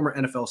Peacock and former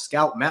NFL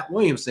scout Matt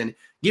Williamson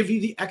give you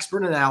the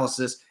expert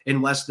analysis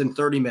in less than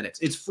 30 minutes.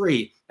 It's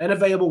free and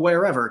available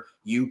wherever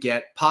you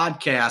get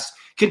podcasts.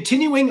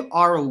 Continuing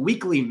our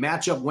weekly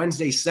Matchup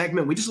Wednesday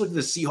segment, we just looked at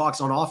the Seahawks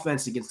on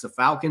offense against the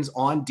Falcons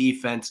on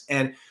defense.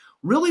 And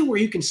really where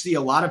you can see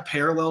a lot of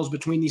parallels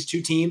between these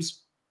two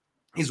teams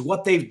is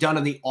what they've done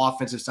on the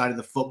offensive side of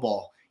the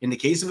football. In the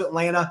case of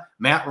Atlanta,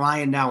 Matt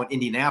Ryan now in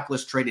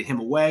Indianapolis traded him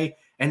away,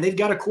 and they've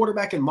got a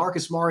quarterback in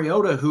Marcus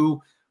Mariota who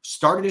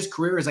started his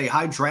career as a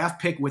high draft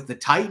pick with the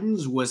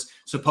Titans, was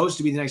supposed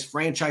to be the next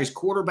franchise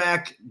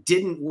quarterback,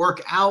 didn't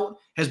work out,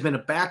 has been a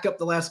backup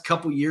the last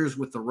couple years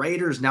with the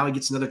Raiders. Now he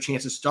gets another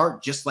chance to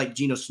start, just like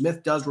Geno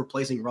Smith does,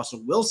 replacing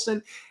Russell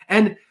Wilson.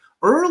 And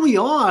early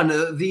on,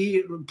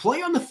 the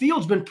play on the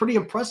field's been pretty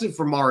impressive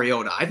for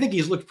Mariota. I think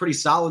he's looked pretty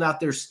solid out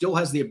there, still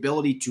has the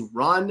ability to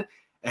run,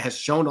 has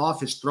shown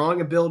off his throwing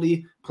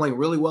ability, playing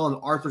really well in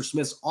Arthur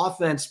Smith's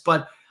offense.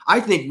 But I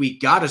think we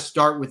got to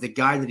start with the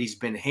guy that he's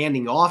been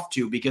handing off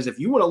to, because if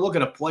you want to look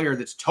at a player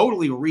that's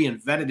totally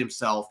reinvented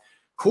himself,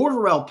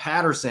 Cordarrelle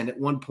Patterson at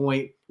one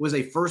point was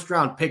a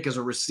first-round pick as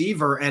a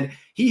receiver, and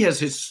he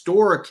has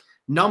historic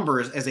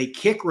numbers as a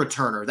kick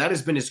returner. That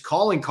has been his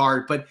calling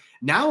card. But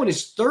now in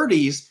his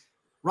 30s,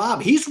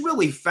 Rob, he's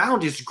really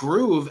found his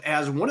groove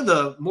as one of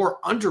the more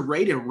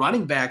underrated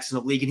running backs in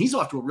the league, and he's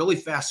off to a really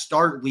fast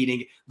start,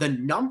 leading the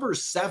number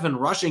 7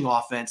 rushing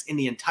offense in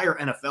the entire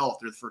NFL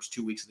through the first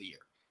 2 weeks of the year.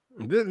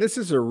 This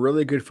is a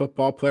really good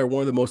football player, one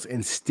of the most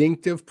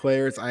instinctive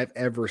players I've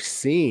ever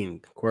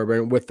seen,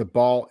 Corbin, with the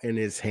ball in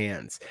his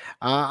hands.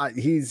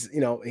 He's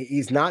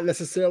not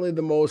necessarily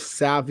the most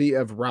savvy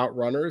of route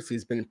runners.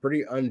 He's been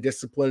pretty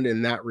undisciplined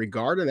in that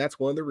regard, and that's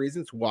one of the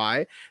reasons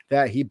why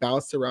that he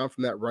bounced around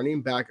from that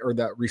running back or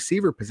that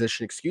receiver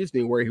position,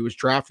 where he was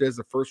drafted as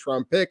a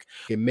first-round pick.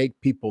 He can make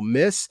people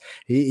miss.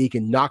 He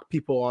can knock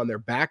people on their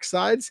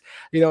backsides.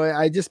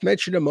 I just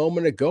mentioned a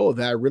moment ago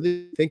that I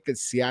really think that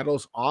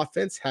Seattle's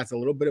offense has a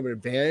little bit of an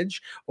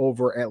advantage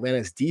over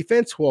Atlanta's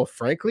defense. Well,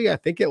 frankly, I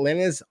think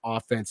Atlanta's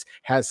offense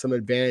has some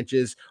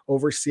advantages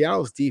over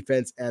Seattle's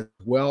defense as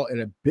well,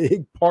 and a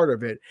big part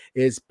of it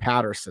is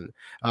Patterson.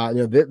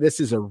 This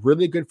is a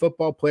really good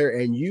football player,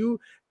 and you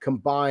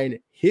combine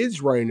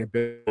his running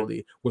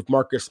ability with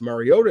Marcus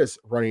Mariota's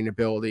running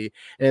ability,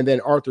 and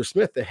then Arthur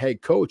Smith, the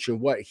head coach,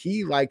 and what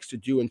he likes to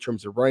do in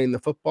terms of running the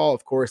football.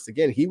 Of course,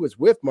 again, he was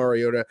with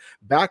Mariota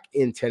back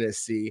in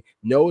Tennessee,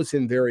 knows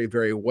him very,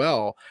 very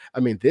well.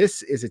 I mean,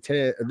 this is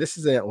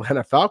an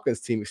Atlanta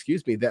Falcons team,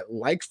 that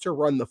likes to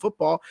run the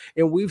football,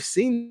 and we've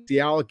seen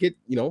Seattle get,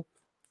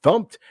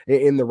 thumped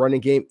in the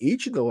running game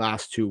each of the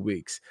last 2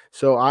 weeks.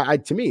 So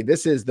to me,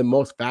 this is the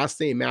most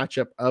fascinating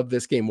matchup of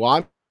this game. Well,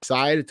 I'm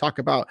excited to talk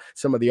about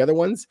some of the other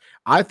ones.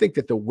 I think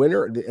that the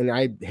winner, and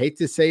I hate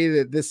to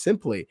say this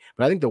simply,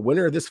 but I think the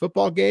winner of this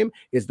football game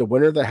is the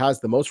winner that has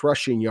the most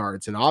rushing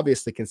yards. And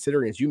obviously,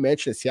 considering, as you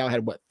mentioned, Seattle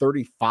had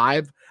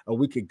 35 a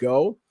week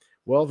ago.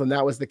 Well, then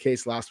that was the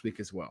case last week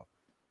as well.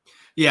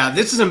 Yeah,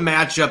 this is a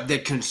matchup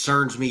that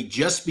concerns me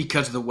just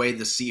because of the way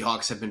the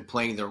Seahawks have been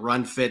playing their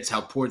run fits, how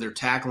poor their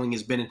tackling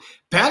has been.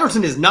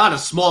 Patterson is not a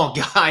small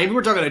guy.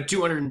 We're talking a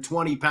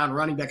 220-pound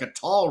running back, a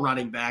tall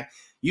running back.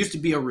 Used to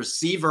be a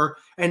receiver,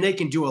 and they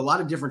can do a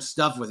lot of different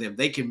stuff with him.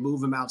 They can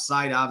move him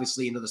outside,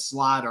 obviously, into the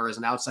slot or as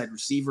an outside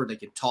receiver. They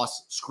can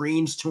toss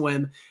screens to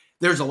him.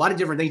 There's a lot of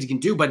different things he can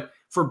do, but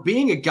for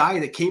being a guy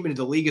that came into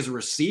the league as a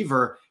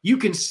receiver, you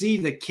can see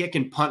the kick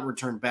and punt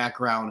return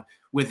background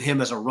with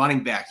him as a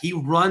running back. He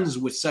runs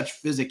with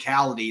such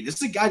physicality. This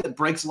is a guy that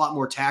breaks a lot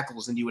more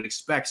tackles than you would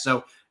expect.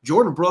 So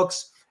Jordan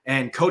Brooks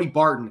and Cody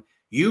Barton,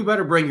 you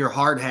better bring your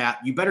hard hat.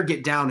 You better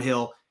get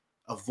downhill.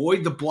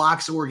 Avoid the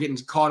blocks that we're getting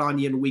caught on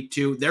you in week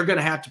 2. They're going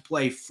to have to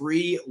play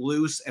free,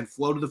 loose, and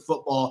flow to the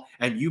football,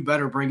 and you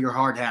better bring your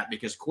hard hat,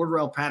 because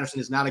Cordarrelle Patterson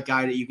is not a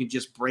guy that you can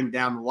just bring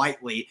down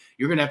lightly.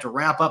 You're going to have to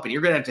wrap up, and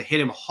you're going to have to hit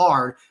him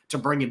hard to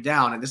bring him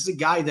down. And this is a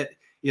guy that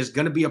is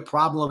going to be a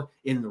problem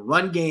in the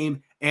run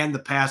game and the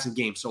passing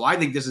game. So I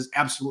think this is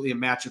absolutely a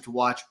matchup to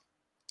watch.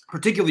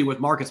 particularly with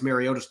Marcus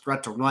Mariota's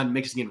threat to run,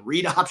 mixing in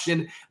read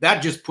option,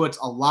 that just puts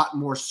a lot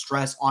more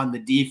stress on the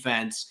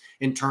defense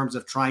in terms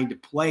of trying to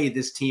play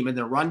this team in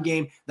their run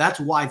game. That's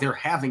why they're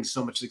having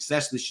so much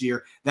success this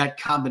year. That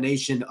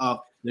combination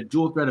of the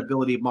dual threat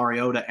ability of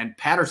Mariota and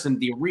Patterson,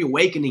 the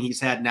reawakening he's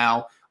had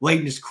now late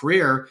in his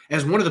career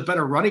as one of the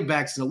better running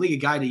backs in the league, a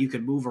guy that you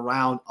can move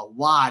around a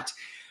lot.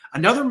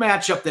 Another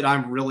matchup that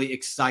I'm really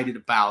excited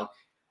about,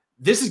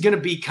 this is going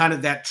to be kind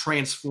of that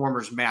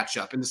Transformers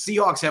matchup. And the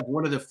Seahawks have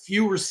one of the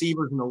few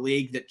receivers in the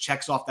league that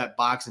checks off that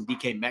box in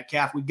DK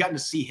Metcalf. We've gotten to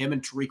see him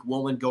and Tariq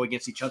Woolen go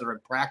against each other in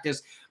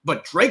practice.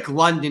 But Drake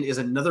London is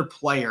another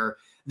player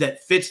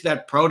that fits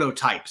that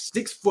prototype.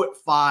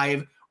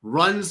 6'5",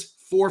 runs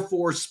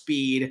 4.4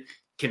 speed,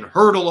 can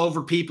hurdle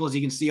over people, as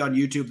you can see on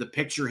YouTube, the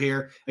picture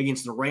here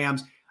against the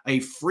Rams. A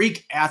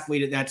freak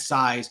athlete at that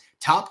size,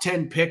 top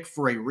 10 pick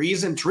for a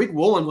reason. Tariq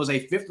Woolen was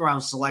a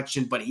 5th-round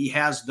selection, but he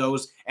has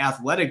those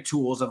athletic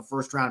tools of a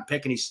first-round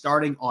pick, and he's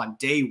starting on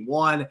day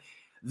one.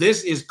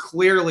 This is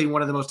clearly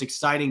one of the most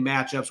exciting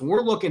matchups. When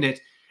we're looking at,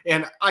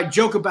 and I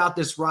joke about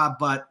this, Rob,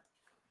 but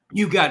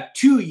you got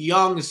two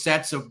young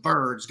sets of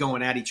birds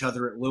going at each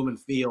other at Lumen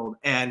Field,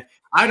 and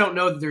I don't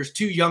know that there's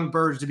two young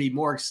birds to be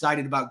more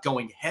excited about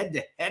going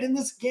head-to-head in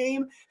this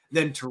game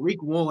than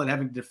Tariq Woolen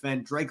having to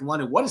defend Drake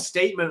London. What a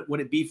statement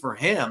would it be for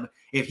him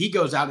if he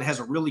goes out and has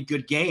a really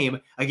good game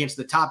against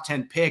the top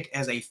 10 pick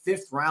as a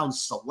 5th-round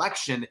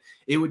selection?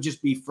 It would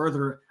just be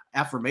further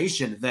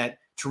affirmation that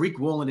Tariq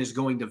Woolen is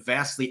going to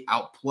vastly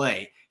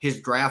outplay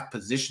his draft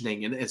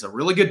positioning. And it's a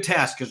really good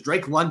test because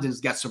Drake London's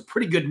got some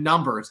pretty good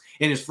numbers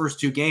in his first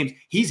 2 games.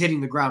 He's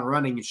hitting the ground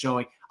running and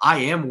showing, I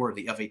am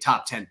worthy of a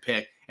top 10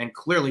 pick. And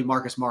clearly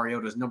Marcus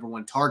Mariota is number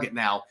 1 target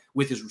now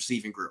with his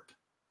receiving group.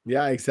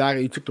 Yeah,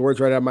 exactly. You took the words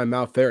right out of my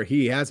mouth there.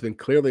 He has been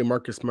clearly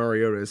Marcus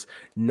Mariota's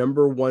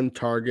number 1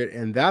 target,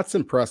 and that's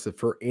impressive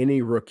for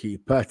any rookie.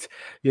 But,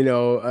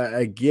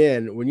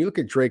 again, when you look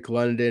at Drake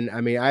London,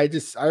 I mean, I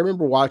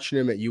remember watching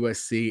him at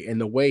USC and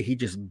the way he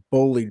just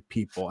bullied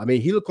people. I mean,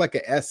 he looked like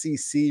a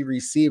SEC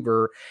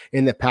receiver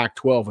in the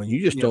Pac-12, and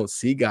you just don't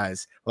see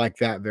guys like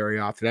that very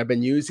often. I've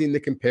been using the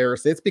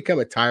comparison. It's become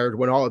a tired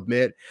one, I'll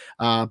admit,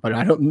 but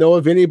I don't know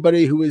of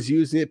anybody who was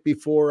using it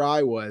before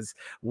I was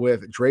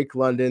with Drake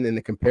London and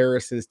the comparisons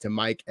to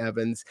Mike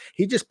Evans.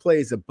 He just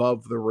plays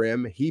above the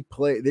rim.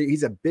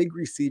 He's a big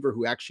receiver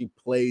who actually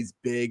plays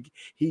big.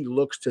 He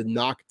looks to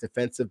knock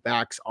defensive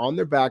backs on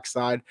their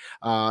backside,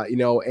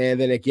 and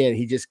then again,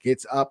 he just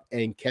gets up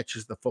and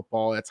catches the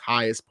football at its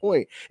highest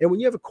point. And when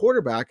you have a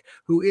quarterback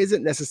who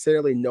isn't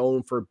necessarily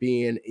known for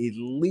being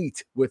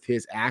elite with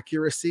his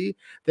accuracy,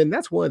 then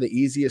that's one of the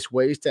easiest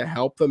ways to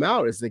help them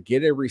out is to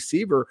get a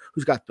receiver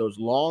who's got those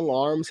long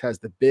arms, has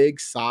the big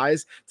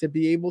size to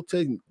be able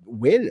to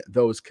win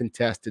those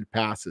contested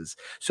passes.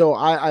 So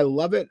I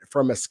love it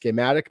from a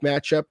schematic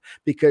matchup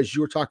because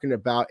you're talking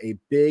about a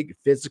big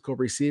physical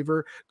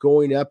receiver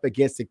going up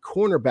against a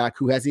cornerback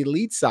who has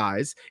elite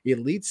size,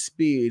 elite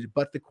speed.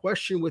 But the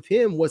question with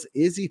him was,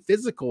 is he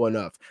physical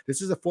enough?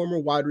 This is a former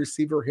wide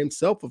receiver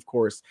himself, of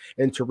course,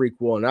 and Tariq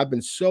Woolen. I've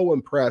been so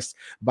impressed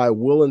by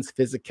Woolen's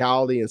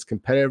physicality and his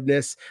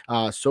competitiveness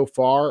so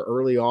far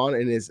early on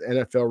in his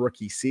NFL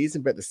rookie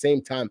season. But at the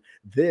same time,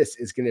 this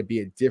is going to be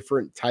a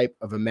different type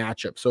of a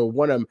matchup. So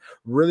one I'm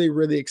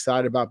really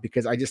excited about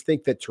because I just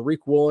think that Tariq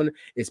Woolen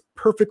is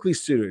perfectly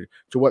suited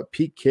to what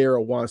Pete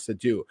Carroll wants to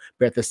do.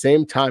 But at the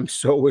same time,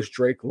 so is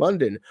Drake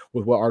London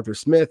with what Arthur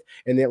Smith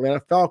and the Atlanta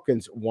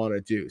Falcons want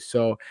to do.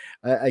 So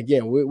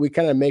again, we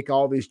kind of make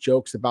all these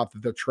jokes about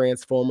the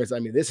Transformers. I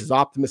mean, this is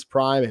Optimus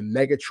Prime and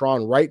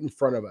Megatron right in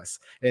front of us.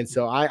 And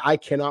so I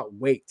cannot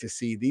wait to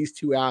see these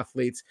two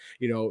athletes,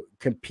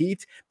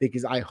 compete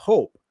because I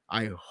hope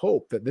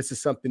that this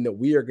is something that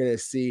we are going to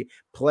see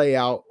play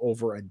out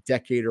over a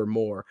decade or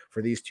more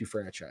for these two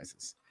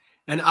franchises.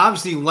 And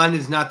obviously,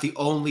 London's not the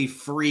only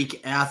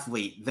freak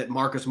athlete that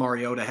Marcus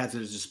Mariota has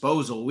at his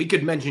disposal. We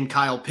could mention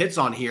Kyle Pitts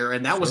on here,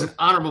 and that was an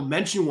honorable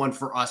mention one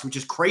for us, which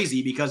is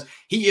crazy because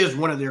he is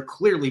one of their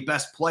clearly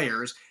best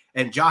players.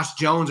 And Josh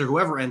Jones or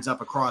whoever ends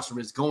up across from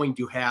him is going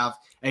to have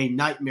a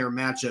nightmare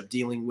matchup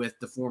dealing with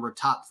the former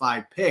top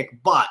 5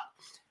 pick. But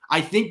I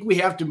think we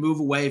have to move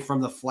away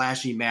from the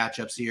flashy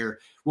matchups here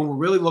when we're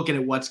really looking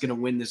at what's going to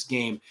win this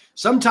game.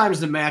 Sometimes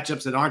the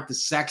matchups that aren't the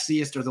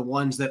sexiest are the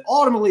ones that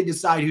ultimately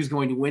decide who's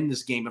going to win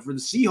this game. And for the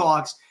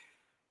Seahawks,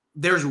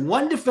 there's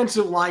one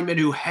defensive lineman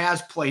who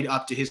has played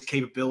up to his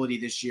capability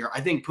this year. I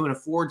think Poona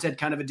Ford's had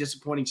kind of a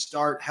disappointing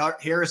start.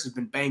 Harris has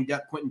been banged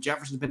up. Quentin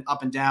Jefferson's been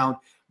up and down.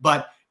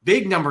 But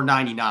big number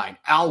 99,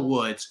 Al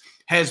Woods,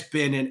 has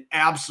been an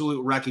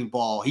absolute wrecking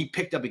ball. He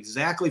picked up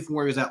exactly from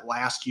where he was at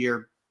last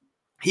year.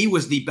 He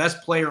was the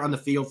best player on the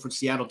field for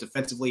Seattle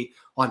defensively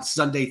on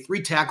Sunday.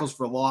 3 tackles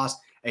for loss,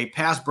 a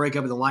pass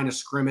breakup in the line of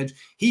scrimmage.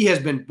 He has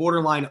been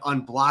borderline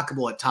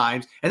unblockable at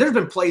times. And there's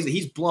been plays that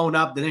he's blown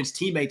up, then his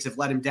teammates have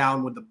let him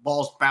down when the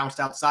ball's bounced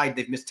outside.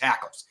 They've missed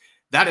tackles.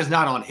 That is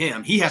not on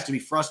him. He has to be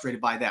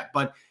frustrated by that.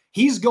 But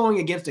he's going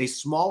against a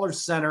smaller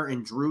center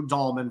in Drew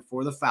Dahlman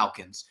for the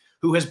Falcons,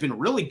 who has been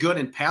really good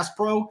in pass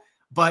pro,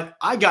 But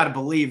I got to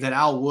believe that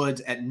Al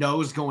Woods at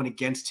nose going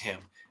against him,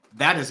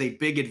 that is a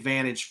big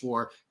advantage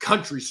for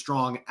country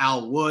strong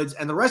Al Woods.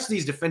 And the rest of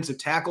these defensive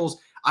tackles,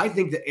 I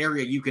think the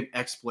area you can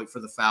exploit for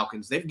the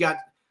Falcons. They've got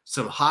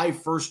some high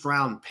first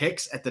round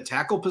picks at the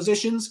tackle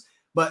positions,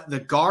 but the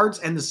guards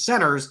and the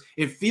centers,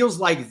 it feels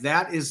like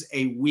that is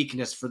a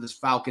weakness for this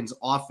Falcons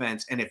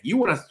offense. And if you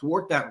want to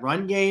thwart that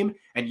run game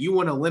and you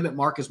want to limit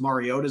Marcus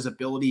Mariota's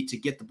ability to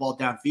get the ball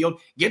downfield,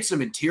 get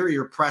some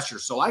interior pressure.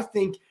 So I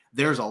think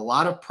there's a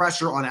lot of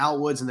pressure on Al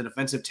Woods and the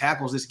defensive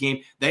tackles this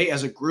game. They,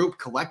 as a group,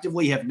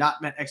 collectively have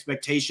not met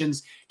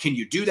expectations. Can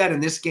you do that in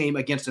this game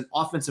against an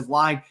offensive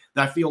line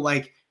that I feel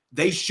like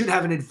they should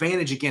have an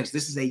advantage against?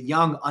 This is a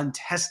young,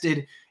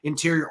 untested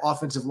interior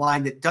offensive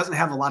line that doesn't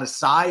have a lot of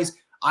size.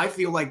 I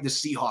feel like the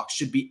Seahawks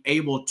should be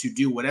able to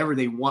do whatever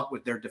they want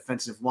with their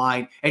defensive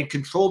line and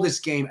control this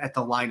game at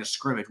the line of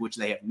scrimmage, which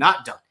they have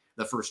not done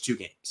the first two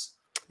games.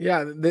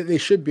 Yeah, they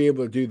should be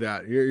able to do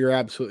that. You're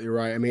absolutely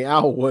right. I mean,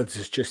 Al Woods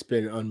has just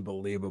been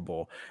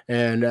unbelievable.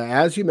 And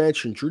as you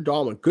mentioned, Drew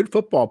Dalman, good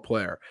football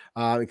player.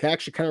 It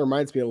actually kind of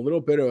reminds me a little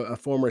bit of a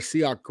former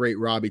Seahawks great,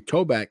 Robbie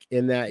Tobeck,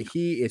 in that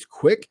he is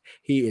quick.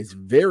 He is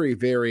very,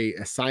 very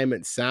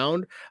assignment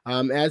sound.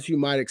 As you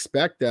might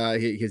expect,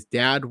 his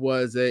dad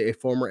was a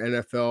former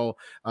NFL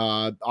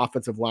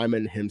offensive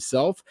lineman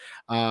himself.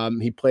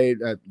 He played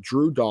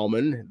Drew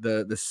Dalman,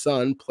 the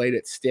son, played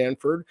at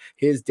Stanford.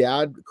 His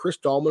dad, Chris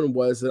Dalman,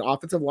 was an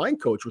offensive line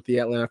coach with the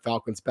Atlanta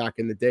Falcons back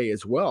in the day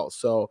as well.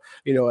 So,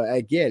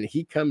 again,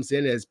 he comes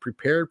in as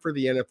prepared for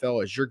the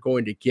NFL as you're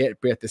going to get,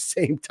 but at the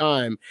same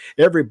time,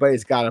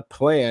 everybody's got a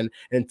plan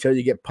until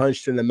you get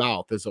punched in the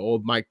mouth. There's an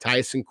old Mike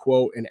Tyson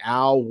quote, and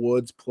Al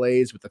Woods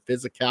plays with the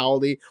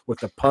physicality, with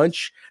the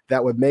punch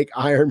that would make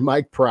Iron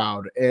Mike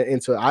proud.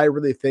 And so I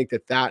really think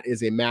that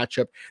is a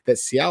matchup that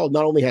Seattle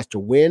not only has to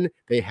win,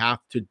 they have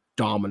to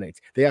dominate.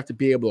 They have to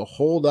be able to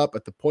hold up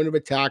at the point of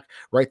attack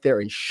right there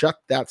and shut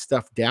that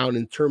stuff down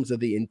in terms of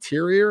the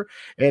interior.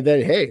 And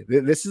then, hey,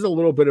 this is a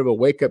little bit of a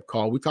wake-up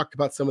call. We talked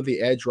about some of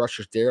the edge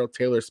rushers, Darrell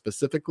Taylor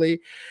specifically,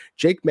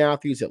 Jake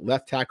Matthews at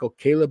left tackle,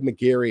 Caleb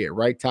McGarry at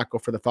right tackle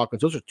for the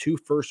Falcons. Those are 2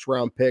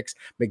 first-round picks.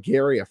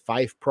 McGarry, a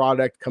Fife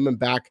product, coming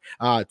back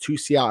to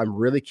Seattle. I'm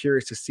really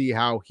curious to see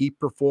how he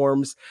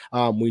performs.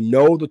 We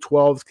know the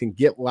 12s can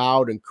get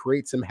loud and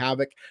create some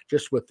havoc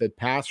just with the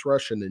pass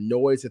rush and the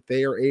noise that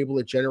they are able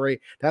to generate.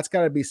 That's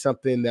got to be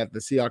something that the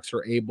Seahawks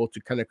are able to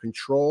kind of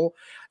control.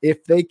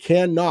 If they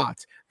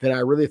cannot, then I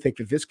really think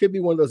that this could be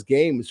one of those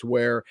games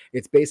where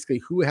it's basically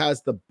who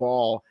has the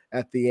ball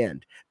at the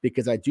end,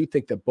 because I do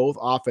think that both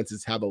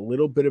offenses have a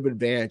little bit of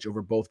advantage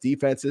over both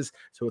defenses.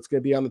 So it's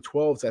going to be on the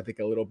 12s, I think,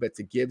 a little bit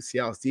to give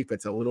Seattle's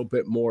defense a little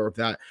bit more of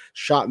that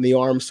shot in the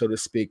arm, so to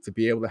speak, to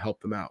be able to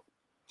help them out.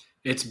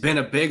 It's been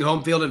a big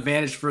home field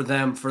advantage for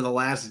them for the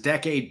last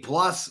decade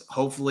plus.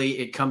 Hopefully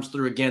it comes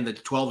through again. The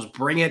 12s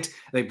bring it.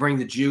 They bring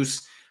the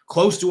juice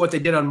close to what they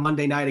did on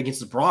Monday night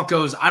against the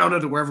Broncos. I don't know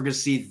that we're ever going to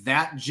see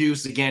that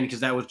juice again because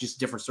that was just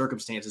different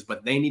circumstances,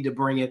 but they need to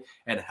bring it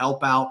and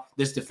help out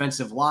this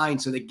defensive line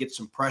so they get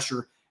some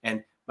pressure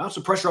and bounce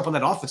some pressure up on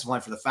that offensive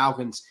line for the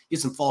Falcons, get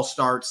some false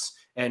starts,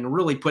 and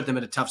really put them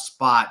in a tough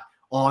spot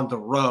on the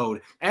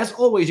road. As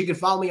always, you can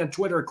follow me on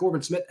Twitter at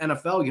Corbin Smith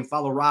NFL. You can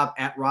follow Rob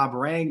at Rob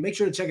Rang. Make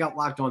sure to check out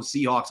Locked On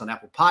Seahawks on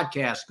Apple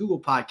Podcasts,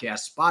 Google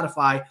Podcasts,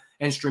 Spotify,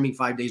 and streaming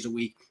 5 days a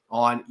week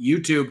on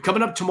YouTube.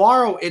 Coming up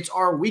tomorrow, it's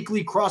our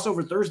weekly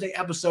Crossover Thursday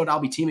episode. I'll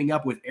be teaming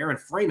up with Aaron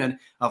Freeman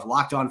of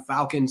Locked On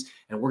Falcons,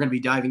 and we're going to be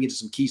diving into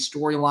some key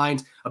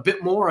storylines, a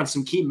bit more on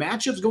some key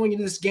matchups going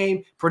into this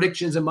game,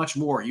 predictions, and much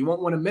more. You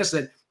won't want to miss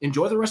it.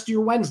 Enjoy the rest of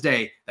your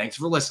Wednesday. Thanks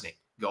for listening.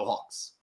 Go Hawks.